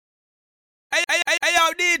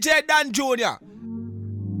DJ Dan Jr.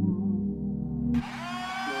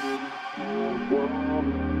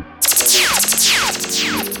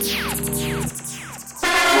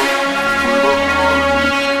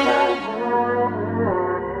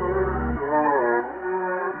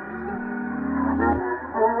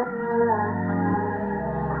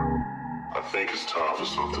 I think it's time for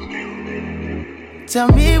something new. Tell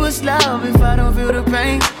me what's love if I don't feel the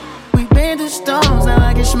pain. We've been through storms, now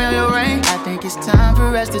I can smell your rain. I think it's time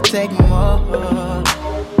for us to take more.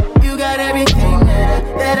 You got everything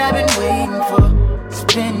that I've been waiting for. It's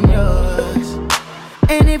been yours.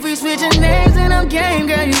 And if we switching names, then I'm game,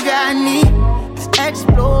 girl, you got me. Let's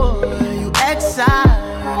explore, you exile,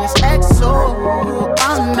 let's exo.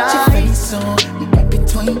 I'm not. Put your face on, we in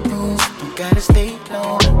between rooms. You gotta stay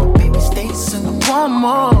long, but baby, stay soon. One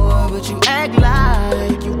more, but you act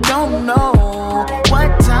like you don't know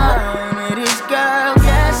what time it is, girl.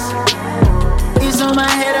 Yes, it's on my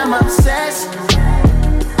head, I'm obsessed.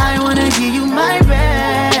 I wanna give you my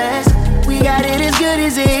best. We got it as good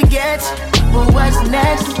as it gets. But what's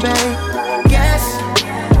next, babe? Guess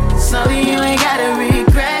something you ain't gotta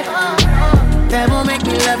regret. That will make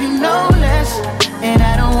me love you no less. And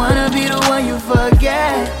I don't wanna be the one you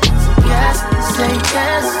forget. So yes, say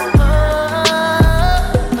yes.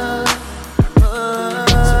 So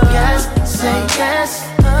yes, say yes.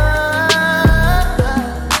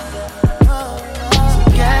 So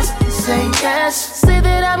yes, say yes. Say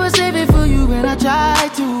that I was saving for you when I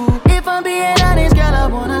tried to. If I'm being honest, girl, I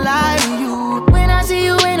wanna lie to you. When I see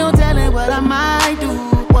you, ain't no telling what I might do.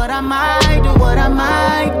 What I might do, what I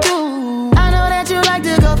might do. I know that you like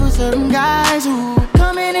to go for certain guys who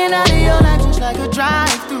come in and out of your life just like a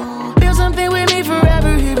drive-thru. Build something with me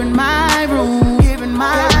forever here in my room. Here in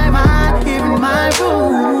my mind, here in my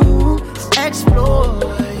room. Let's explore,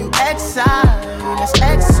 you exile, let's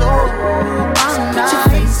exo. I'm not. Put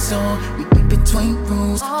your face on, we in between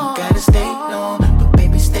rooms. You gotta stay long, but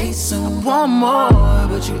baby stay soon. One more,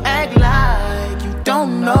 but you act like you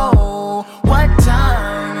don't know what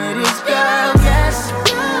time it is, girl. Yes,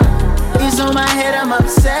 it's on my head, I'm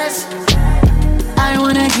obsessed. I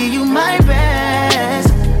wanna give you my best.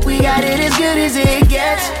 We got it as good as it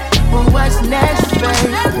gets. But what's next,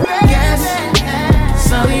 babe? Yes,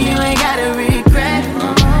 something you ain't gotta regret.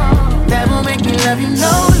 That will make me love you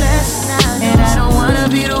no less. And I don't wanna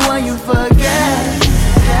be the one you forget.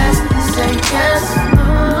 Yes, say yes.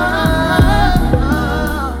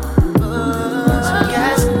 So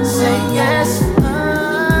yes, say yes.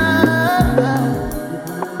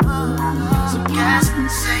 So yes,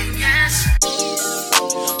 say yes.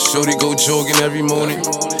 Shorty go jogging every morning,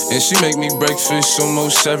 and she make me breakfast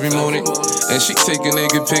almost every morning. And she take a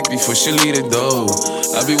nigga pic before she leave the door.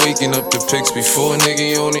 I be waking up the pics before a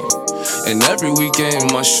nigga on it. And every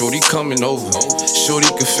weekend my shorty coming over. Shorty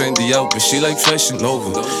can Fendi out, but she like Fashion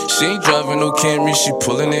Nova. She ain't driving no Camry, she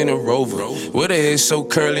pulling in a Rover. With her hair so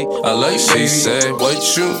curly, I like she said,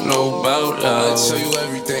 what you know about us? I tell you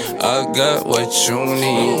everything. I got what you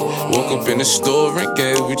need. Woke up in the store and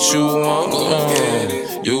get what you want.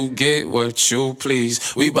 You get what you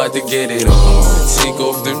please. We bout to get it on. Take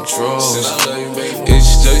off them drawers.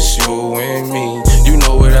 It's just you and me. You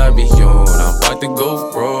know what I be on. I'm about to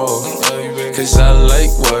go raw. Cause I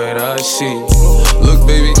like what I see. Look,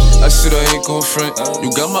 baby, I said I ain't gon' front.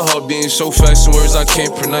 You got my heart beating so fast, some words I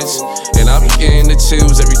can't pronounce. And I be getting the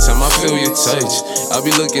chills every time I feel your touch. I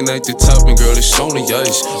be looking at the top and girl, it's only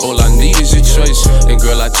us. All I need is your choice. And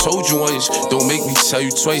girl, I told you once, don't make me tell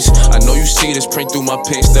you twice. I know you see this print through my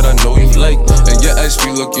pants that I know you like. And your ass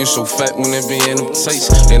be looking so fat when it be in them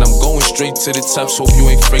tights. And I'm going straight to the top, so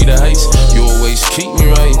you ain't afraid of heights. You always keep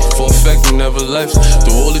me right, for a fact you never left.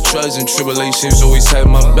 Through all the trials and tribulations, always had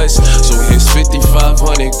my best. So here's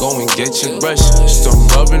 5,500, go and get your brush. Start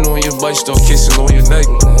rubbing on your butt, start kissing on your neck.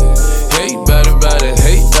 Hate about it,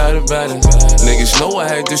 hate about it. Niggas know I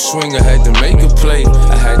had to swing, I had to make a play.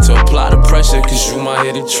 I had to apply the pressure, cause you my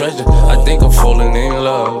hidden treasure. I think I'm falling in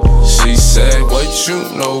love. She said, what you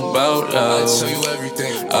know about us? I tell you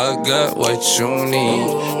everything. I got what you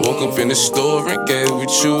need. Woke up in the store and get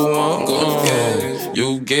what you want.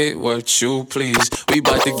 You get what you please. We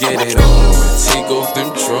bout to get it on. Take off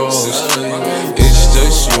them drawers. It's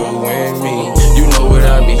just you and me. You know what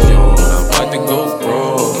I be on. I'm about to go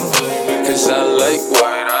raw. Cause I like what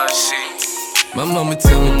I see. My mama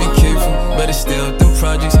tell me be careful, better stay out them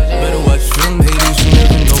projects. Better watch film haters, you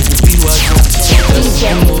never know who be watching. You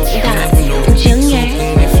never know who be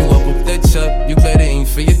talking. If you up that chop, you better aim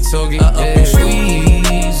for your target. I up and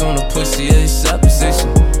squeeze on the pussy, it's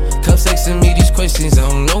opposition. Come sexing me these questions, I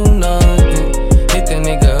don't know nothing. Hit that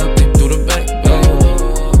nigga up, they through the back.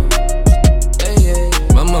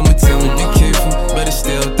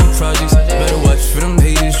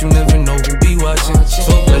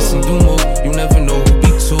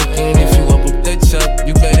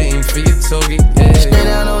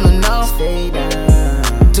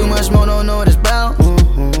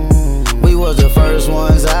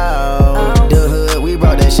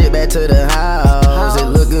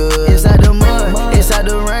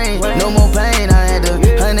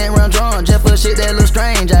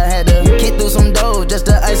 strange. I had to kick through some dough just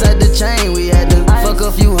to ice out the chain. We had to fuck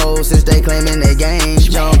a few hoes since they claiming they game.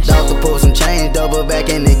 Jumped off the post and change, double back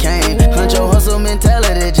and it came. Huncho hustle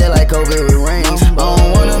mentality, just like COVID with rings. I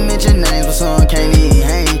don't wanna mention names, but some can't even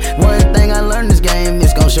hang. One thing I learned this game,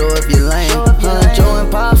 it's gon' show if you're lame. Huncho and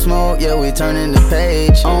Pop Smoke, yeah, we turning the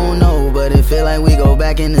page. I don't know, but it feel like we go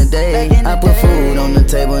back in the day. I put food on the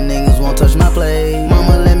table, niggas won't touch my plate.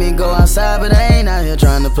 Mama let me go outside, but I ain't out here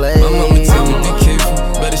trying to play. My mama tell me be careful,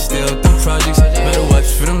 better stay out the projects. Better watch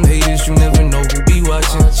for them haters, you never know who be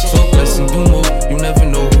watching. Talk less and do more, you never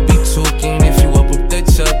know who be talking. If you up that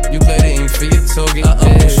chop, you better aim for your target. I up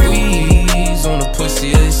and squeeze on the pussy,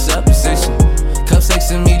 yeah, it's opposition. Cups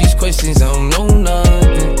asking me these questions, I don't know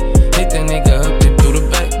nothing. Hit that nigga up there through the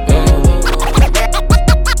back,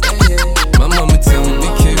 my mama tell me be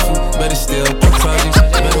careful, better stay out the projects.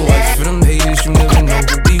 Better watch for them haters, you never know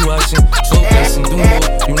who be watching. Talk less and do more,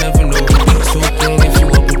 you never know who be talking. If you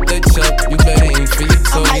up with that chop, you better aim for your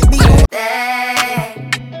target.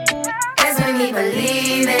 Let's make me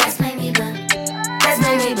believe it. Let's make me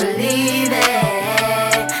believe it.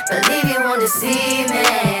 Believe you won't deceive me.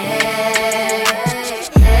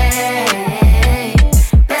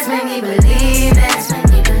 Let's make me believe it. Let's make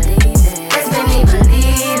me believe it. Let's make me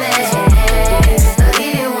believe it.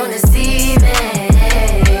 Believe you won't deceive me.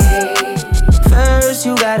 First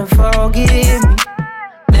you gotta forgive me.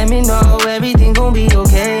 Let me know everything gon' be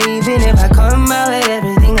okay. Even if I come out with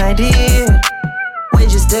everything I did,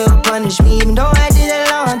 would you still punish me even though I did it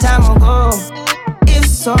a long time ago? If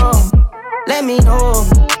so, let me know.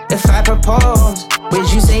 If I propose,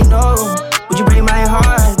 would you say no? Would you break my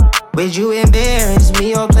heart? Would you embarrass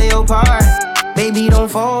me or play your part? Baby, don't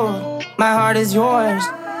fold, my heart is yours.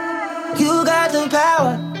 You got the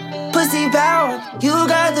power, pussy power. You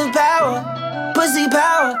got the power, pussy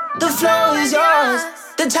power. The flow is yours,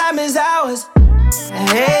 the time is ours.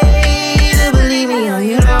 Hey, to believe me or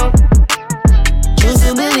you don't. Choose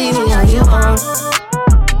to believe me or you won't.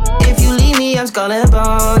 If you leave me, I'm skull and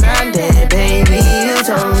bone. I'm dead, baby, you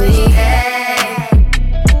told me.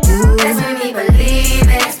 Let's make me believe it.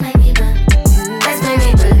 Let's make me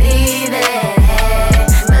believe it.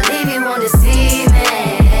 Believe you won't deceive me.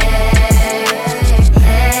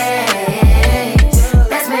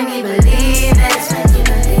 Let's make me believe it.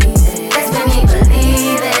 Let's make me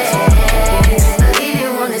believe it. Believe you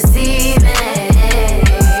won't deceive me.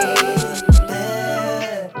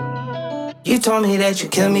 You told me that you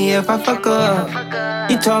kill me if I fuck up.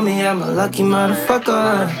 You told me I'm a lucky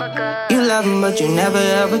motherfucker. You love him, but you never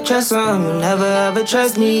ever trust him. You never ever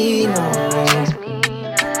trust me, no.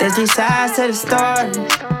 There's 3 sides to the story,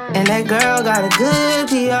 and that girl got a good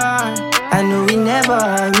PR. I knew we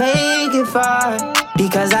never make it far,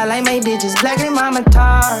 because I like my bitches black and mama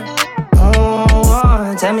tar.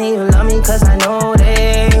 Oh, tell me you love me, cause I know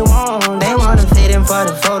they won't. They wanna fit in for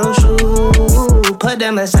the photo shoot. Put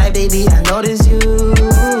them aside, baby, I notice you.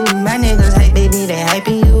 My niggas hype, baby, they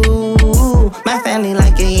hyping you. My family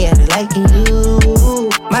like it, yeah, they liking you.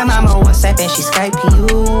 My mama WhatsApp and she Skyping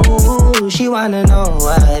you. She wanna know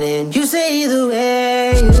what it. You say either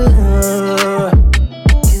way.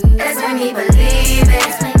 Let's make me believe it.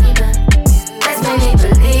 Let's make me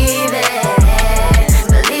believe it.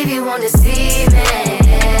 Believe you won't deceive me.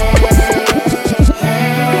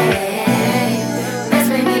 Let's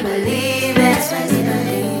make me believe it. Let's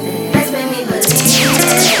make me believe it.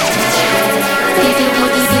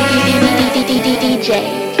 DJ,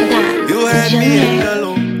 you had me in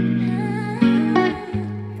yellow.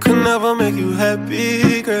 Could never make you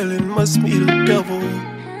happy, girl. It must be the devil.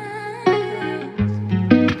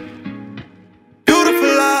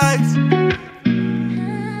 Beautiful lies,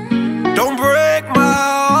 don't break my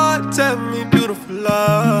heart. Tell me beautiful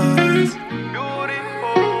lies.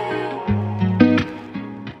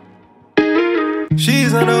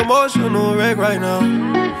 She's an emotional wreck right now.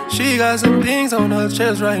 She got some things on her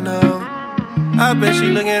chest right now. I bet she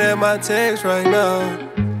looking at my text right now.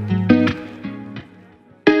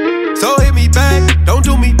 So hit me back, don't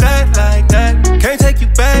do me bad like that. Can't take you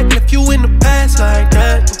back, left you in the past like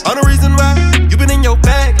that. On the reason why you been in your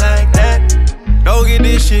bag like that. Don't get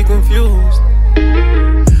this shit confused.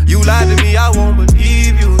 You lied to me, I won't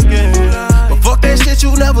believe you again. But fuck that shit,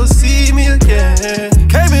 you never see me again.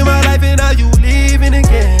 Came in my life and now you leaving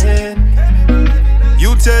again.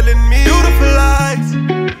 You telling me beautiful lies,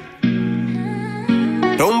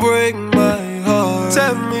 don't break my heart.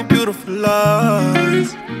 Tell me beautiful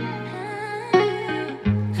lies.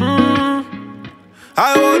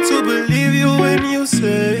 I want to believe you when you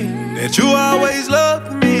say that you always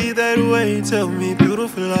loved me that way. Tell me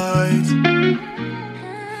beautiful lies.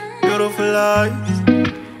 Beautiful lies.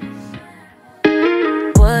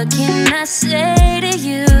 what can I say to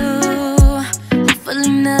you? Hopefully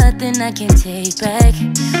nothing I can take back.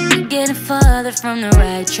 We're getting farther from the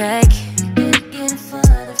right track.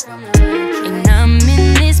 And I'm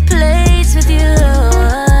in this place with you.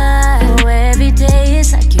 Oh, every day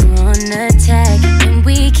it's like you're on attack. And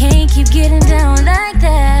we can't keep getting down like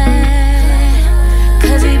that.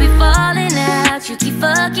 Cause we be falling out, you keep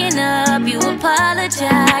fucking up. You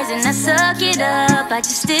apologize and I suck it up. I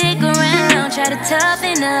just stick around, try to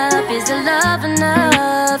toughen up. Is the love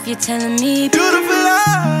enough? You're telling me beautiful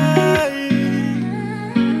lies.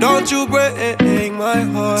 Don't you break my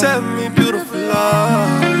heart. Tell me beautiful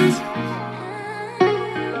lies.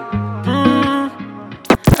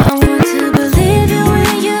 I want to believe you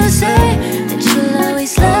when you say that you'll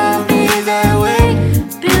always love me that way.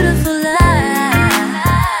 Beautiful lies.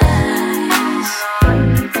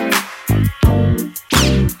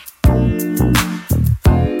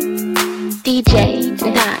 DJ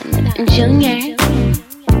Don Jr.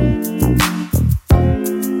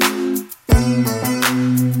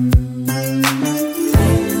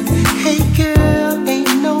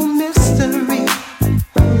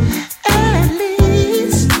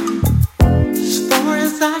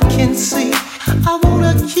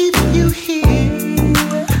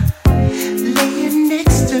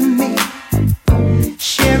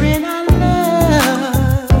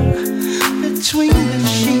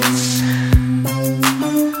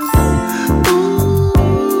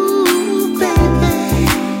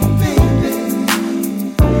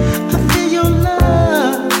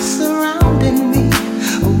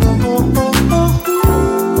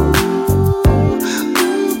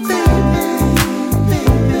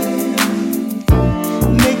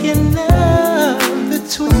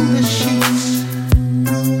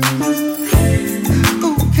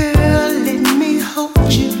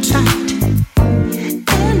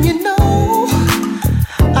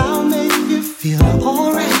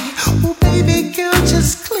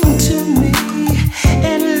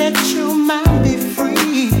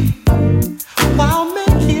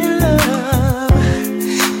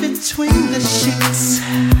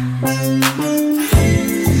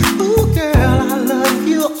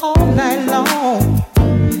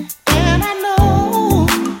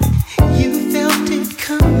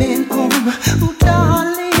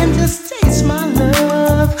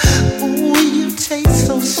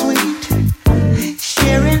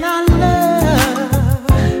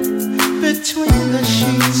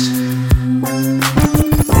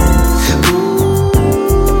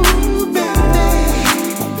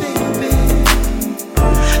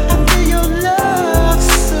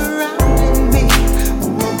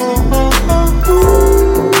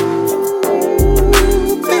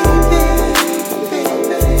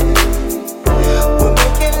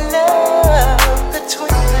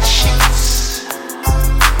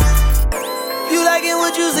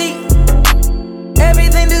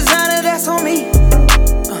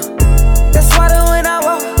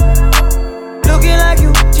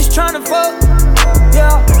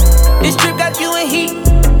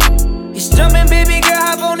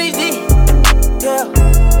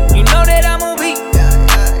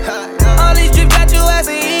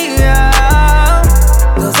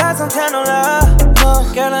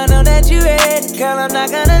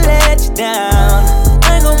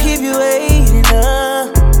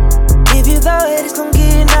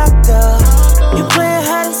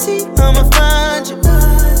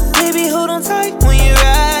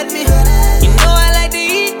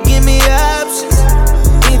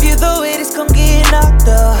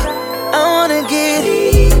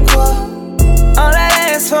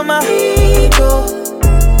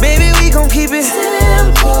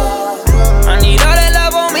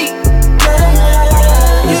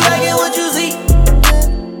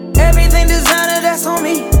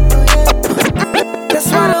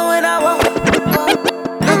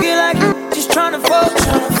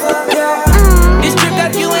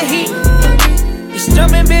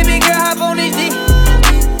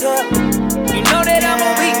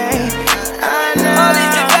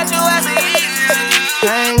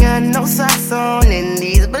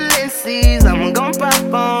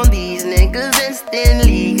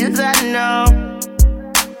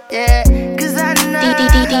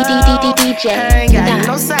 I ain't got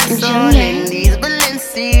no socks on in these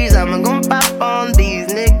Balenci's. I'ma gon' pop on these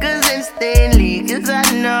niggas instantly. Cause I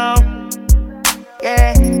know,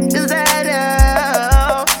 yeah, cause I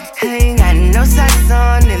know. I ain't got no socks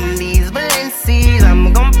on in these Balenci's. I'ma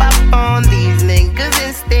gon' pop on these niggas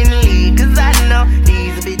instantly. Cause I know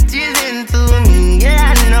these bitches into me.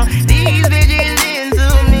 Yeah, I know these bitches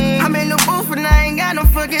into me. I'm in the booth and I ain't got no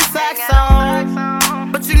fucking socks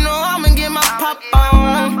on, but you know I'ma get my pop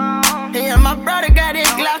on. Yeah, my brother got his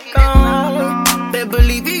Glock on. Better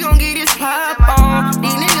believe he gon' get his pop on.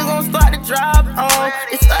 These niggas gon' start to drop on.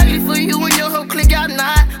 It's ugly for you when your whole clique out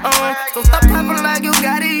not on. So stop popping like you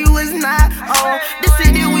got it, you is not on. This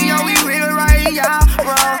city we on, we real right, y'all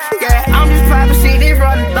wrong. Yeah, I'm just poppin' shit, they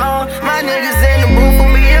running thong. My niggas in the booth for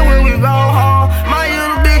me and when we roll home. My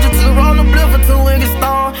little bitch to roll the bluff for 2 niggas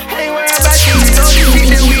stone. Ain't worried about you, you know this shit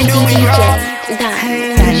that we do, we wrong.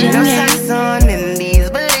 Hey, no sex on in these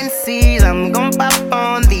Balenci's. I'm gon' pop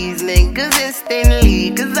on these niggas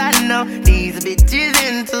instantly. Cause I know these bitches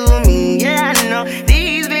into me. Yeah, I know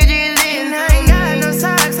these bitches in. I ain't got no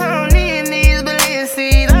socks on in these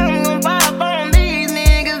Balenci's. I'm gon' pop on these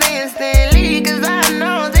niggas instantly. Cause I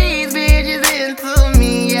know these bitches into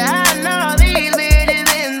me. Yeah, I know these bitches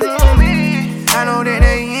into me. I know that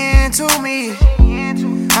they into me.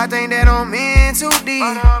 I think that I'm in too deep.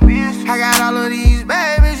 I got all of these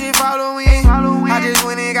bad bitches following. I just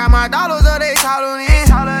went and got my dollars, so they tolerant.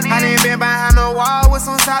 I done been behind the wall with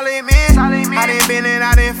some solid men. I done been and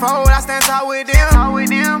I done fold, I stand tall with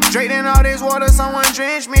them. Straight in all this water, someone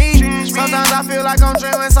drench me. Sometimes I feel like I'm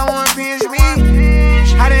dreaming when someone pinch me.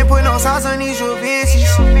 I didn't put no sauce on these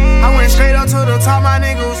bitches. I went straight up to the top, my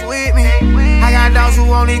niggas with me. I got dogs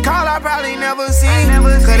who only call, I probably never see.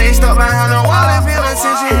 Cause they stuck behind the wall and feel a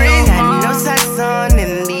century. Got no socks on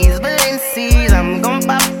in these Balenci's. I'm gon'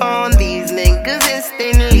 pop on these niggas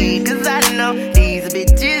instantly. Cause I know these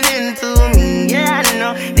bitches into me. Yeah, I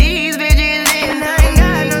know these bitches in. I ain't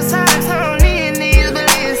got no socks on in these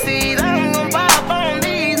Balenci's. I'm gon' pop on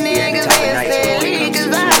these niggas instantly.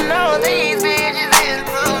 Cause I know these bitches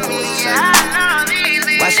into me. Yeah, I know these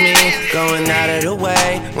bitches. Watch me going out of the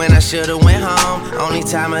way when I should've went home. Only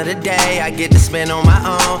time of the day I get to spend on my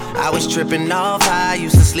own. I was tripping off high,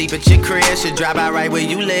 used to sleep at your crib. Should drive by right where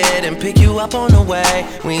you live and pick you up on the way.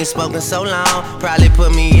 We ain't spoken so long, probably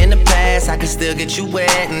put me in the past. I can still get you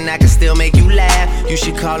wet and I can still make you laugh. You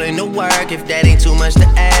should call in to work if that ain't too much to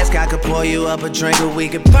ask. I could pour you up a drink or we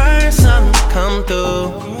could burn something. Come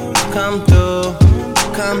through, come through,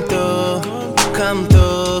 come through, come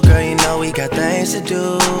through. Girl, you know we got things to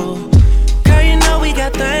do. Girl, you know we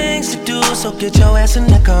got things to do. So get your ass in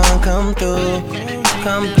the car, come through,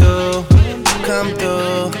 come through, come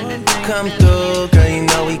through, come through. Girl, you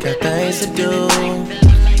know we got things to do.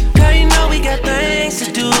 Girl, you know we got things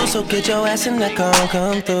to do. So get your ass in the car,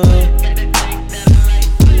 come through.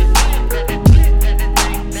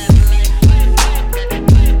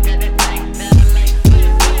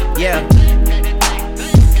 Yeah.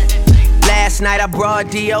 Last night I brought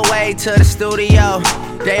DOA to the studio.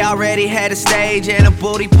 They already had a stage and a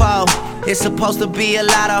booty pole. It's supposed to be a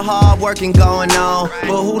lot of hard working going on,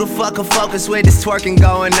 but who the fuck can focus with this twerking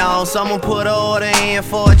going on? Someone put an order in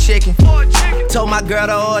for a chicken. Told my girl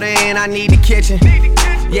to order in, I need the kitchen.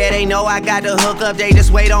 Yeah, they know I got the hook up, they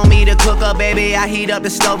just wait on me to cook up, baby. I heat up the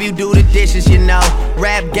stove, you do the dishes, you know.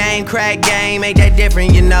 Rap game, crack game, ain't that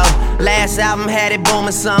different, you know. Last album had it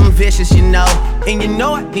booming, something vicious, you know. And you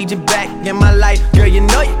know I need you back in my life. Girl, you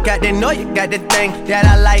know you got that thing that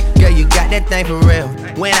I like. Girl, you got that thing for real.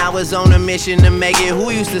 When I was on a mission to make it,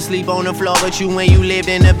 who used to sleep on the floor but you when you lived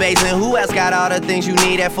in the basement? Who else got all the things you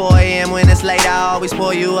need at 4 a.m. when it's late? I always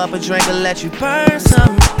pour you up a drink and let you burn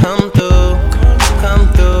something. Come through, come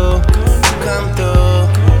through, come through,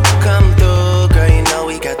 come through. Girl, you know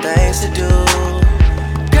we got things to do.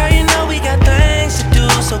 Girl, you know we got things to do.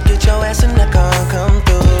 So get your ass in the car, come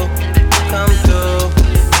through, come through,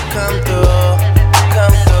 come through,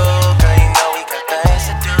 come through. Girl, you know we got things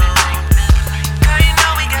to do. Girl, you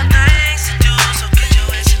know we got things to do. So get your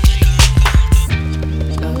ass in the car.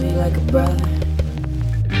 Love you like a brother,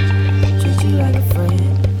 treat you like a friend,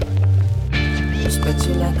 respect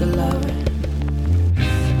you like a lover.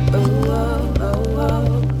 You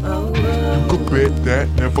could bet that,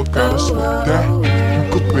 never gotta sweat that. You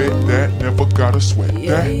could bet that, never gotta sweat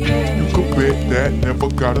that. You could bet that, never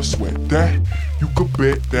gotta sweat that. You could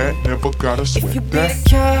bet that, never gotta sweat that. If you be the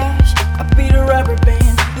cash, I'll be the rubber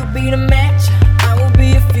band. You be the match, I will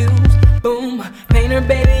be a fuse. Boom, painter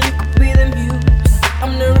baby, you could be the muse.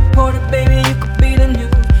 I'm the reporter baby, you could be the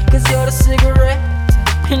news. Cause you're the cigarette,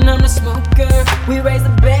 and I'm the smoker. We raise the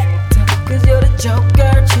bet, cause you're the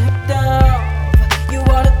joker. Chipped off, you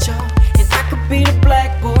are the chalk. And I could be the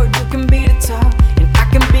blackboard, you can be the top. And I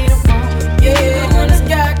can be the one, yeah. When the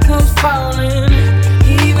sky comes falling,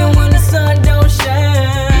 even when the sun don't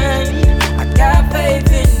shine, I got faith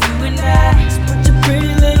in you and I. So put your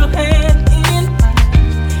pretty little hand in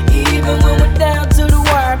mine. Even when we're down to the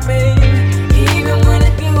wire, baby. Even when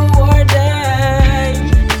it's do or die,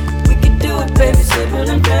 we can do it, baby, simple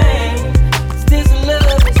and plain. This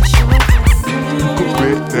love is a show. You could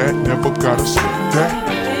bet that, never gotta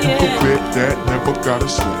that, never gotta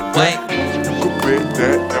sweat that. You could bet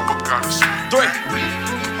that, never gotta sweat that.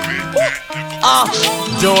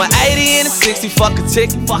 Doing 80 and a 60, fuck a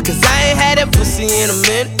ticket. Cause I ain't had that pussy in a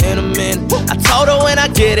minute. I told her when I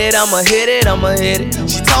get it, I'ma hit it.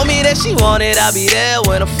 She told me that she want it, I'll be there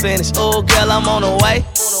when I'm finished. Oh girl, I'm on the way.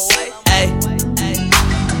 Ay.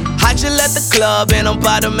 I just left the club and I'm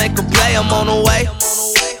about to make a play, I'm on the way.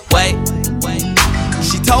 Wait.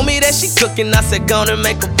 She told me that she cooking, I said gonna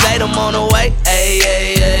make a plate, I'm on the way. Ay.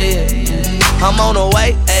 I'm on the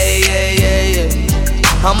way. Ay.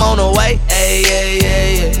 I'm on the way,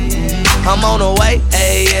 I'm on the way,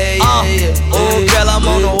 oh girl, I'm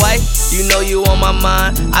on the way. You know you on my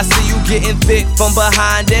mind. I see you getting thick from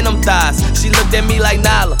behind in them thighs. She looked at me like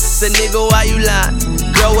Nala, said nigga, why you lying?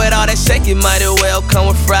 Girl, with all that shake, it might as well come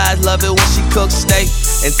with fries. Love it when she cooks steak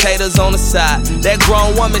and taters on the side. That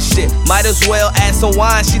grown woman shit, might as well add some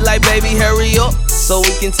wine. She like, baby, hurry up, so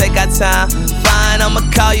we can take our time. Fine, I'ma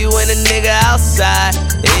call you and a nigga outside.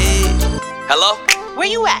 Hey. Hello? Where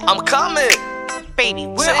you at? I'm coming. Baby,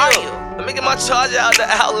 where are you? Let me get my charger out the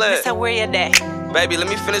outlet. So where you at? Baby, let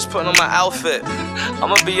me finish putting on my outfit.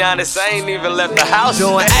 I'ma be honest, I ain't even left the house.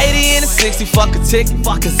 Doing 80 and a 60, fuck a ticket.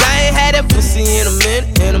 Cause I ain't had that pussy in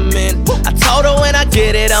a minute. I told her when I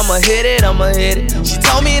get it, I'ma hit it. She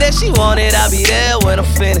told me that she want it, I'll be there when I'm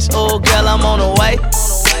finished. Oh girl, I'm on the way.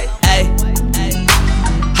 Ay.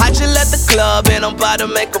 I just left the club and I'm about to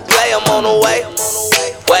make a play, I'm on the way.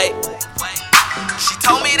 Wait. She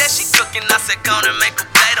told me that she cooking, I said gonna make a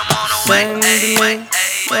plate, I'm on the way. Send me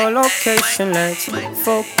your location, let's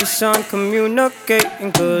focus on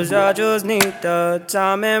communicating. Cause I just need the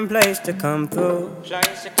time and place to come through.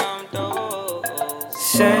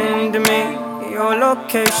 Send me your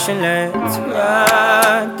location, let's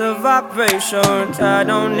ride the vibrations. I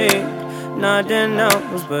don't need nothing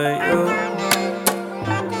else but you.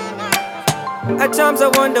 At times I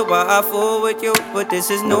wonder why I fool with you, but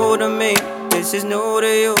this is new to me. This is new to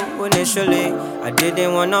you. Initially, I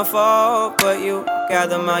didn't wanna fall, but you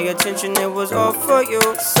gathered my attention, it was all for you.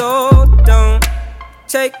 So don't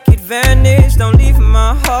take advantage, don't leave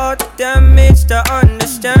my heart damaged. I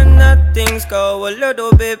understand that things go a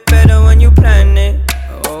little bit better when you plan it.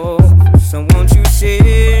 Oh, so won't you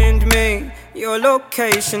send me your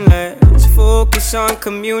location? Let's focus on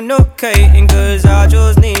communicating. Cause I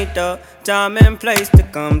just need the time and place to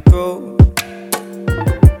come through.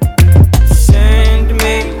 Send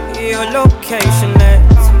me your location,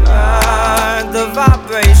 let's ride the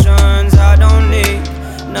vibrations. I don't need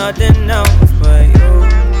nothing else but you.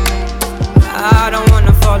 I don't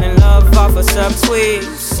wanna fall in love off a subtweet,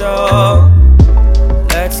 so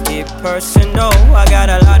let's get personal. I got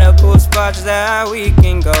a lot of cool spots that we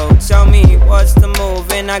can go. Tell me what's the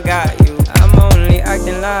move and I got you. I'm only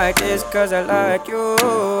acting like this cause I like you.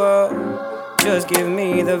 Just give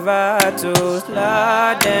me the vibe to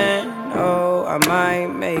slide in. Oh, I might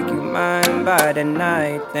make you mine by the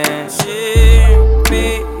night then. Send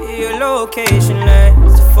me your location,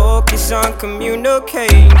 let's focus on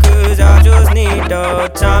communicating. Cause I just need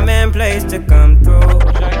the time and place to come through.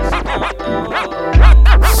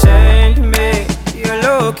 Send me your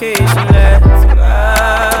location, let's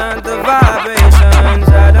ride the vibrations.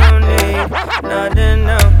 I don't need nothing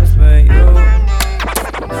else but you.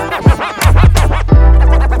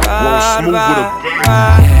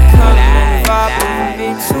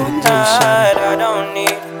 I don't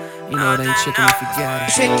need. You know it ain't chicken if you got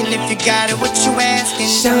it. Chicken if you got it, what you asking?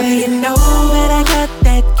 Shawty, you know that I got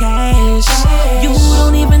that cash. You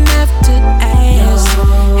don't even have to ask.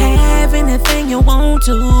 Have anything you want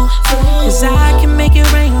to. Cause I can make it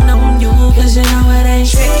rain on you. Cause you know it ain't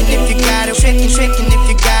chicken if you got it. Chicken if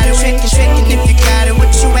you got it. Chicken if you got it,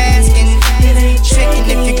 what you asking? Chicken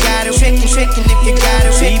if you got it. Chicken if you got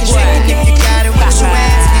it. Chicken if you got it, what you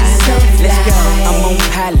asking? Let's go, I'm on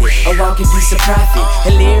pilot, a walking piece of profit.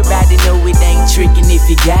 And everybody know it ain't tricking if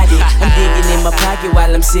you got it. I'm digging in my pocket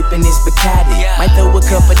while I'm sipping this Bacardi. Might throw a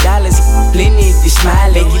couple dollars, plenty if you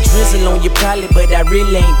smile. Make you drizzle on your probably, but I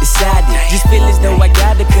really ain't decided. Just feel as though I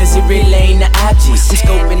got it, cause it really ain't an object. I'm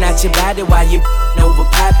scoping out your body while you over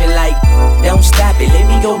popping like, don't stop it, let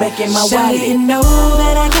me go back in my wallet. You know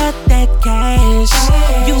that I got that cash.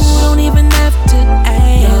 You don't even have to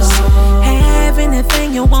ask. Have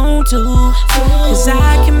anything you want to. Cause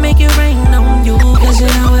I can make it rain on you. Cause you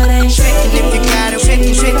know it ain't chicken if you got it. Chicken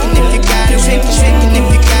if you got it. Chicken if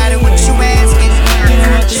you got it, what you asking?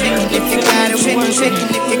 Chicken if you got it. Chicken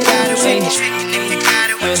if you got it. Chicken if you got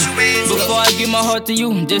it, what you asking? Before I get my heart to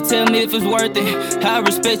you, just tell me if it's worth it. I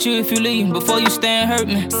respect you if you leave, before you stay and hurt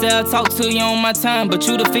me. Say I talk to you on my time, but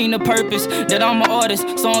you defeat the purpose. That I'm an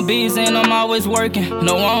artist, so I'm busy and I'm always working.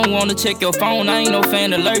 No, I don't wanna check your phone, I ain't no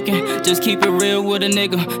fan of lurking. Just keep it real with a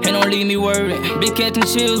nigga, and don't leave me worried. Be catching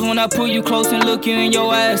chills when I pull you close and look you in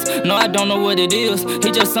your eyes. No, I don't know what it is,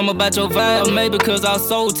 it's just something about your vibe. Or maybe cause I'm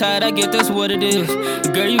so tired, I get that's what it is.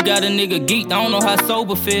 Girl, you got a nigga geeked, I don't know how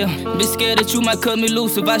sober feel. Be scared that you might cut me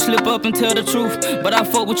loose if I slip up and tell the truth. But I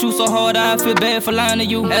fuck with you so hard, I feel bad for lying to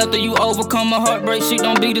you. After you overcome a heartbreak, shit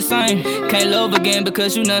don't be the same. Can't love again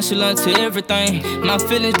because you nonchalant to everything. My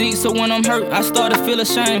feelings deep, so when I'm hurt, I start to feel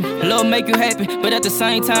ashamed. Love make you happy, but at the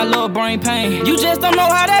same time, love bring pain. You just don't know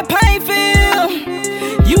how that pain feel.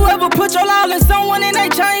 You ever put your all in someone and they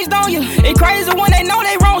changed on you? It crazy when they know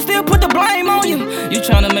they wrong, still put the blame on you. You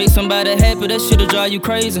tryna make somebody happy, that shit'll drive you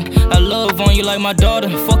crazy. I love on you like my daughter,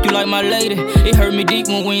 fuck you like my lady. It hurt me deep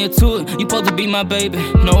when you're to it, you supposed to be my baby.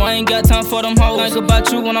 No, I ain't got time for them hoes. Think about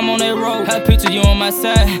you when I'm on that road. I picture you on my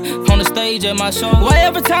side, on the stage at my show. Why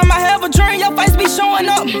every time I have a dream, your face be showing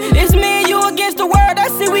up? It's me and you against the world, I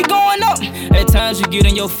see we going up. At times you get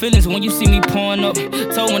in your feelings when you see me pouring up.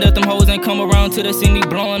 Told me that them hoes ain't come around till they see me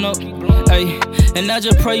blowing up. Ay, and I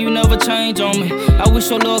just pray you never change on me. I wish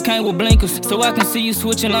your love came with blinkers, so I can see you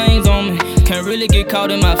switching lanes on me. Can't really get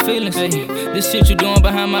caught in my feelings. Ay, this shit you doing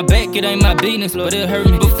behind my back, it ain't my business, Lord, it hurt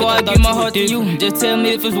me. Before I give my heart to you, just tell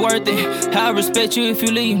me if it's worth it. I respect you if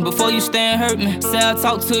you leave, before you stay and hurt me. Say I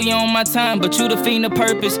talk to you on my time, but you defeat the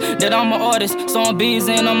purpose. That I'm an artist, so I'm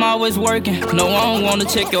busy and I'm always working. No, I don't wanna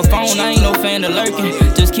check your phone, I ain't no fan of lurking.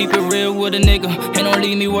 Just keep it real with a nigga, and don't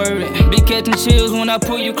leave me worried. Be catching chills when I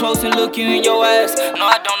pull you close and look you in your eyes. No,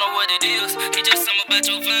 I don't know what it is, it's just something about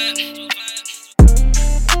your vibe.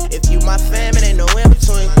 If you my fam, it ain't no in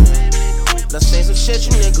between. Let's say some shit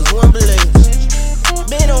you niggas wouldn't believe.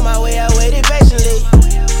 Been on my way, I waited patiently.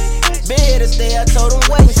 Been here to stay, I told them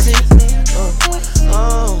wait and see.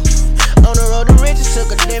 On the road to riches,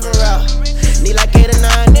 took a different route. Need like 8 or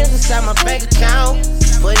 9 years inside my bank account.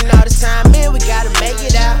 Putting all the time in, we gotta make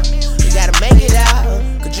it out. We gotta make it out.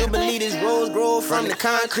 Could you believe this rose grow from the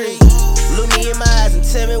concrete? Look me in my eyes and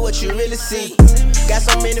tell me what you really see. Got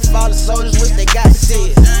so many fallen soldiers, wish they got to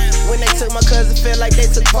see it. When they took my cousin, felt like they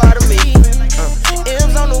took part of me.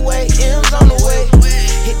 M's on the way, M's on the way.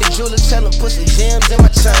 Hit the jeweler, tell him put some gems in my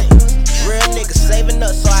chain. Real niggas saving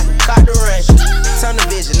up so I can caught the range. Tunnel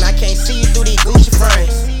vision, I can't see you through these Gucci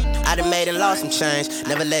frames. I done made and lost some change,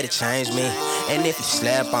 never let it change me. And if you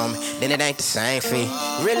slap on me, then it ain't the same fee.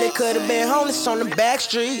 Really could've been homeless on the back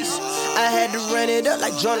streets. I had to run it up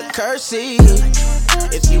like Jonah Kersey.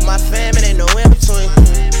 If you my fam, it ain't no in between.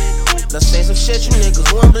 Let's say some shit you niggas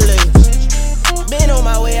wouldn't believe. Been on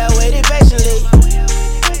my way, I waited patiently.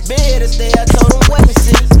 Been here to stay, I told them wait and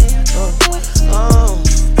see.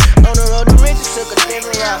 On the road to riches, took a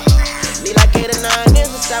different route. Need like 8 or 9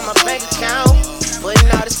 years inside my bank account.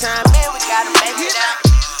 Putting all the time in, we gotta make it out.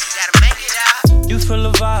 Gotta make it out. You feel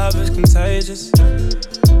the vibe, it's contagious.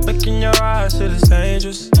 Look in your eyes, shit is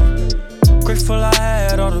dangerous. Grateful I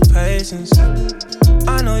had all the patience.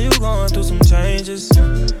 I know you going through some changes.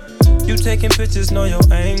 You taking pictures, know your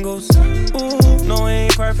angles. Ooh, no, we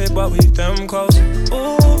ain't perfect, but we them close.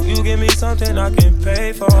 Ooh, you give me something I can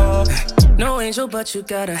pay for. No angel, but you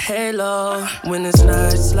got a halo. When it's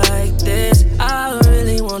nights like this, I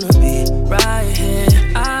really wanna be right here.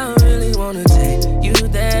 I really wanna take you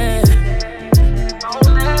there.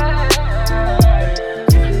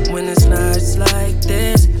 When it's nights like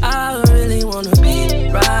this, I really wanna be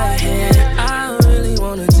right here. I really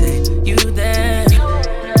wanna take you there.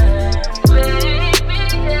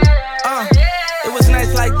 It was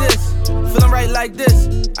nights like this, feeling right like this.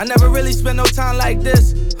 I never really spent no time like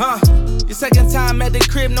this, Your second time at the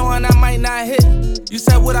crib knowing I might not hit. You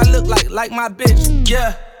said what I look like my bitch,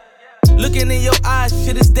 yeah. Looking in your eyes,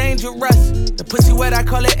 shit is dangerous. The pussy wet, I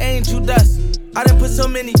call it angel dust. I done put so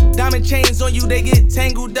many diamond chains on you, they get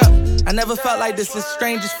tangled up. I never felt like this, it's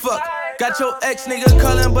strange as fuck. Got your ex nigga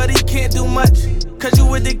calling, but he can't do much. Cause you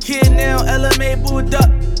with the kid now, LMA booed up.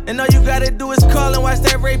 And all you gotta do is call and watch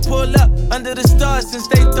that Ray pull up. Under the stars since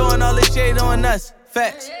they throwing all the shade on us.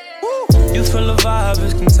 Facts. Woo. You feel the vibe,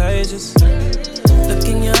 it's contagious. Look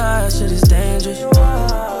in your eyes, shit is dangerous.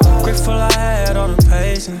 Grateful I had all the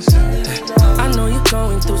patience. I know you're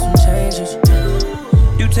going through some changes.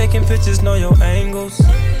 You taking pictures, know your angles.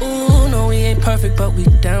 Ooh, no, we ain't perfect, but we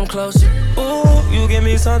damn close. Ooh, you give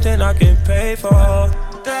me something I can pay for.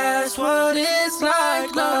 That's what it's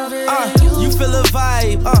like loving you feel a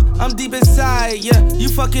vibe, I'm deep inside, yeah. You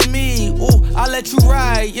fucking me, ooh, I let you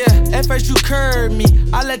ride, yeah. At first you curved me,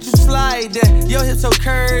 I let you slide in. Your hips so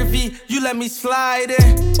curvy, you let me slide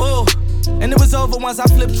in, ooh. And it was over once I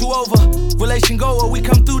flipped you over. Relation goer, we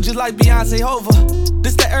come through just like Beyonce Hova.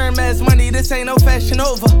 This the Hermes money, this ain't no fashion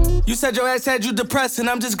over. You said your ex had you depressed, and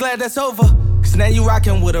I'm just glad that's over. Cause now you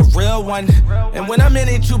rockin' with a real one. And when I'm in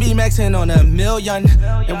it, you be maxing on 1,000,000.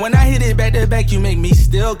 And when I hit it back to back, you make me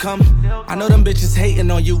still come. I know them bitches hating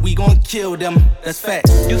on you, we gon' kill them. That's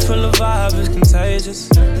facts. You feel the vibe, it's contagious.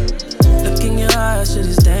 Look in your eyes, shit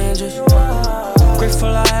is dangerous.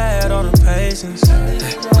 Grateful I had all the patience.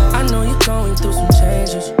 I know you're going through some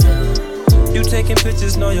changes. You taking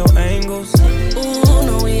pictures, know your angles. Ooh,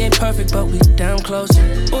 no, we ain't perfect, but we damn close.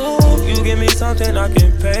 Ooh, you give me something I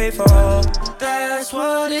can pay for. That's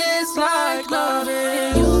what it's like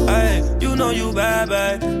loving you. Hey, you know you bad,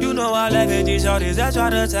 babe. You know I like it, these shorties that try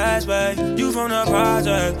to attach, babe. You from the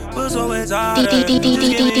project, but so excited. DJ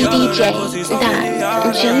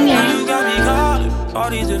You got me calling all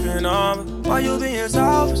these different numbers. Why you being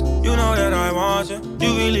selfish? You know that I want you.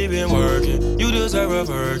 You really been working. You deserve a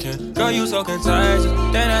Birkin. Girl, you so contagious.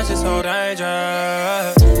 Then that's just so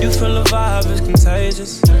dangerous. You feel the vibe, it's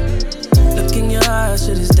contagious. Look in your eyes,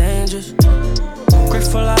 shit is dangerous.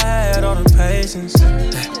 Grateful I had all the patience.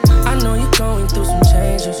 I know you're going through some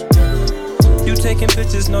changes. You taking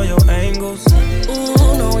pictures, know your angles.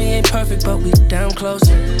 Ooh, no, we ain't perfect, but we damn close.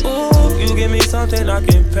 Ooh, you give me something I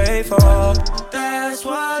can pay for. That's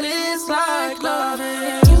what it's like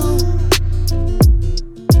loving